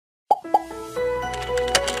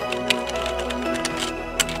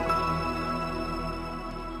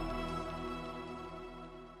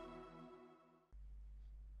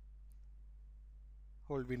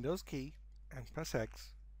hold Windows key and press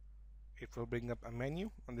X, it will bring up a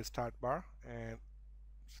menu on the start bar and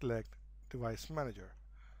select Device Manager.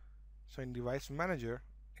 So in Device Manager,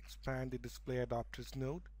 expand the Display Adapters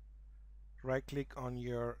node, right-click on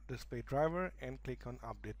your display driver and click on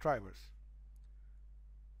Update Drivers.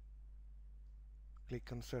 Click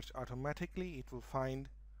on Search Automatically. It will find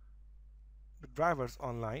the drivers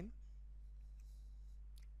online,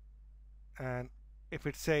 and if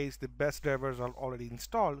it says the best drivers are already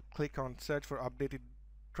installed, click on Search for updated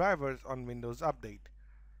drivers on Windows Update.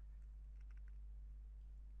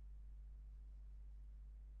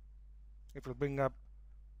 It will bring up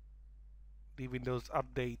the Windows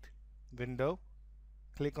Update window.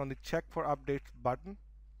 Click on the Check for Updates button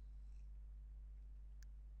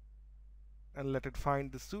and let it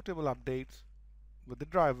find the suitable updates with the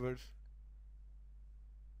drivers.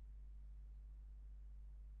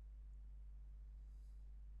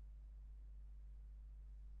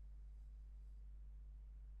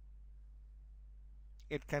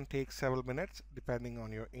 It can take several minutes depending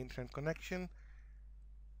on your internet connection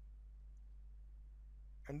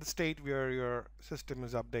and the state where your system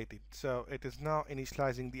is updated. So it is now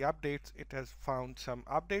initializing the updates. It has found some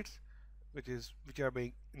updates which are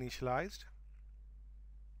being initialized.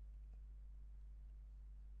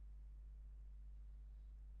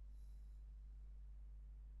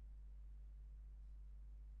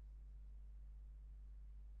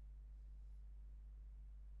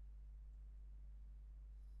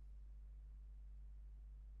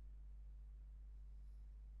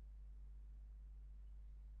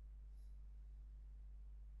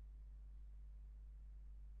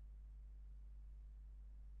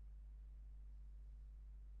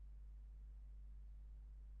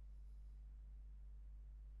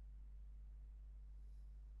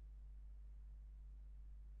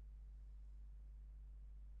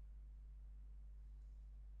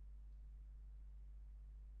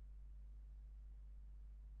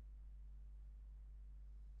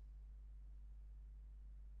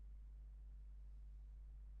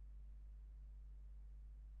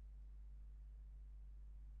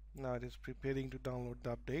 Now it is preparing to download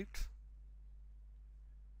the updates.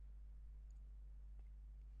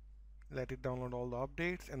 Let it download all the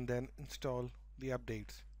updates and then install the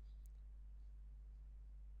updates.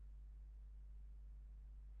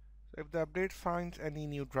 So if the update finds any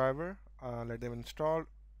new driver, let them install,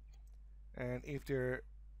 and if there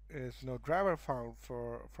is no driver found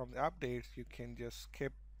from the updates, you can just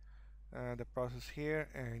skip the process here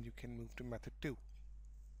and you can move to method 2.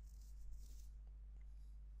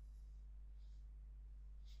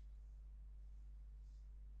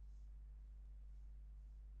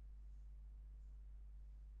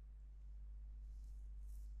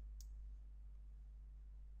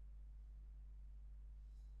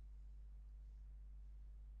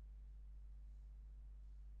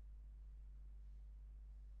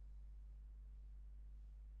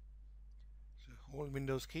 So hold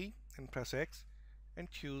Windows key and press X and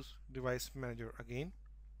choose Device Manager again.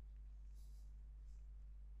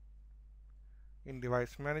 In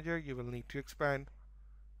Device Manager, you will need to expand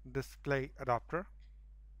Display Adapter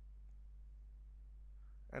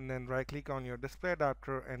and then right click on your display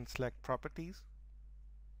adapter and select Properties.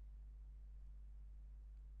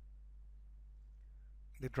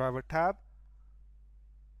 The Driver tab,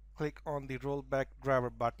 click on the Rollback Driver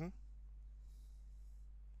button.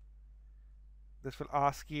 This will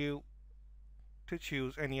ask you to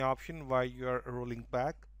choose any option while you are rolling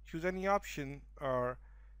back. Choose any option or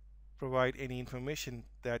provide any information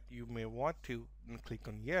that you may want to and click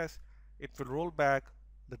on Yes. It will roll back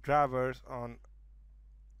the drivers on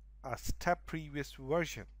a step previous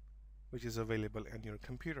version which is available on your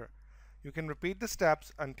computer. You can repeat the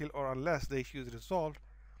steps until or unless the issue is resolved,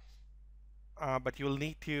 but you will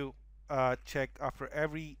need to check after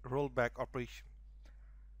every rollback operation.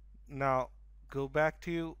 Now go back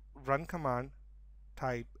to Run command,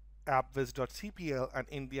 type appwiz.cpl, and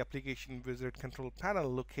in the application wizard control panel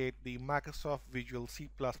locate the Microsoft Visual C++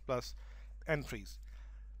 entries.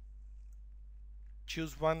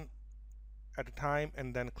 Choose one at a time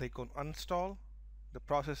and then click on uninstall. The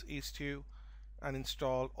process is to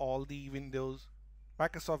uninstall all the Windows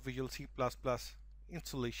Microsoft Visual C++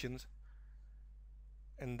 installations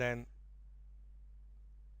and then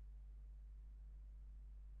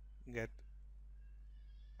get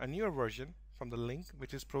a newer version from the link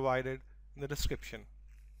which is provided in the description.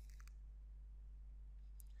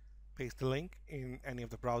 Paste the link in any of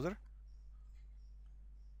the browser.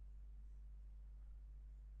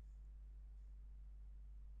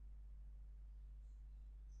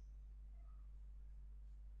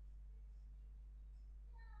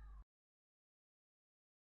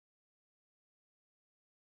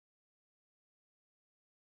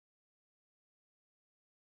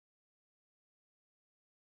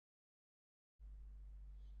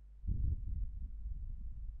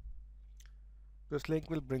 This link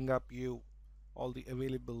will bring up you all the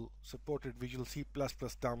available supported Visual C++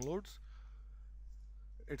 downloads.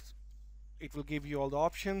 It's it will give you all the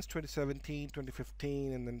options 2017,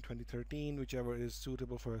 2015, and then 2013, whichever is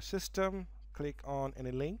suitable for your system. Click on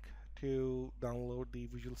any link to download the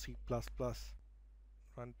Visual C++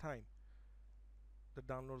 runtime. The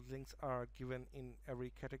download links are given in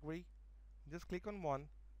every category. Just click on one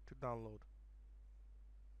to download.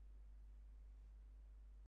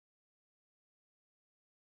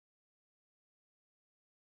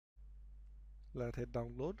 Let it hit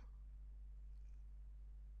download.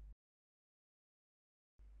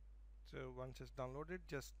 So once it's downloaded,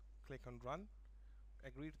 just click on run,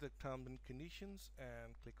 agree to the terms and conditions,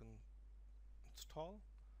 and click on install.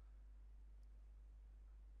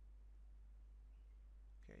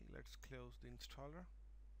 Okay, let's close the installer.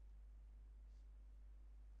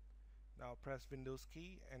 Now press Windows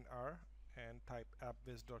key and R and type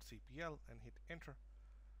appwiz.cpl and hit enter.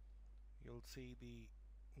 You'll see the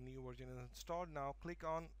new version is installed. Now click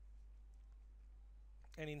on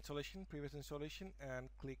any installation, previous installation, and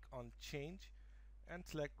click on change and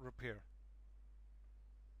select repair.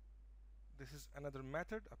 This is another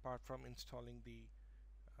method apart from installing the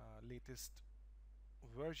latest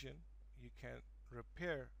version. You can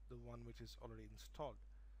repair the one which is already installed.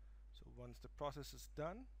 So once the process is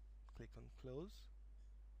done, click on close.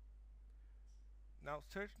 Now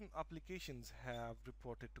certain applications have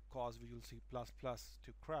reported to cause Visual C++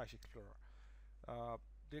 to crash Explorer.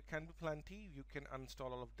 There can be plenty. You can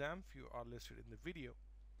uninstall all of them if you are listed in the video.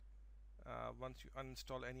 Once you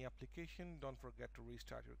uninstall any application, don't forget to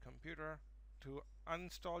restart your computer. To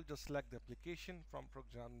uninstall, just select the application from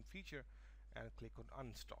Program Feature and click on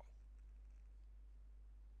uninstall.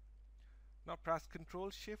 Now press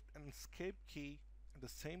Ctrl Shift and Escape key at the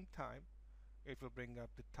same time. It will bring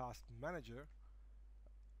up the Task Manager.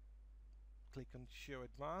 Click on Show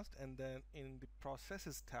Advanced, and then in the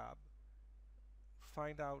Processes tab,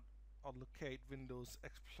 find out or locate Windows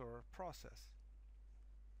Explorer process.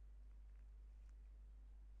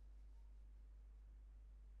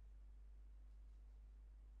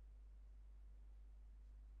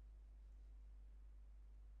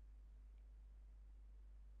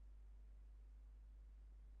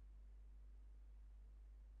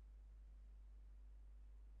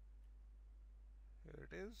 Here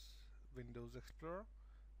it is, Windows Explorer.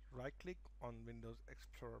 Right click on Windows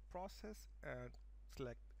Explorer process and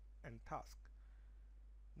select End Task.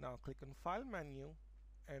 Now click on File menu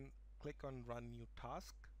and click on Run New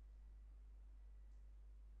Task.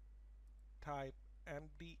 Type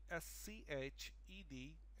mdsched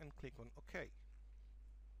and click on OK.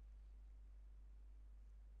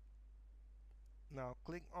 Now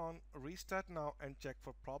click on Restart Now and check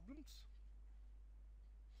for problems.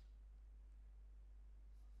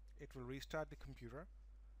 It will restart the computer,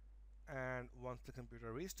 and once the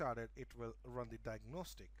computer restarted, it will run the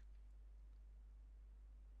diagnostic.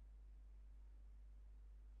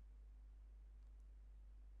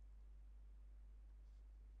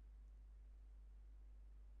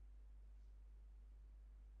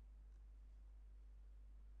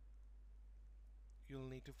 You'll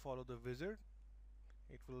need to follow the wizard.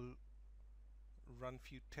 It will run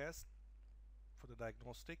few tests for the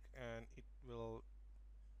diagnostic, and it will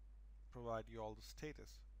provide you all the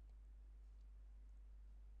status.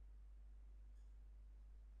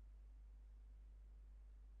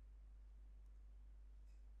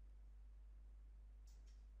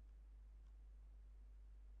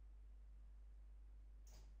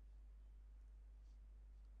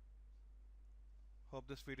 Hope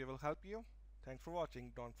this video will help you. Thanks for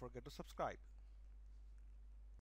watching. Don't forget to subscribe.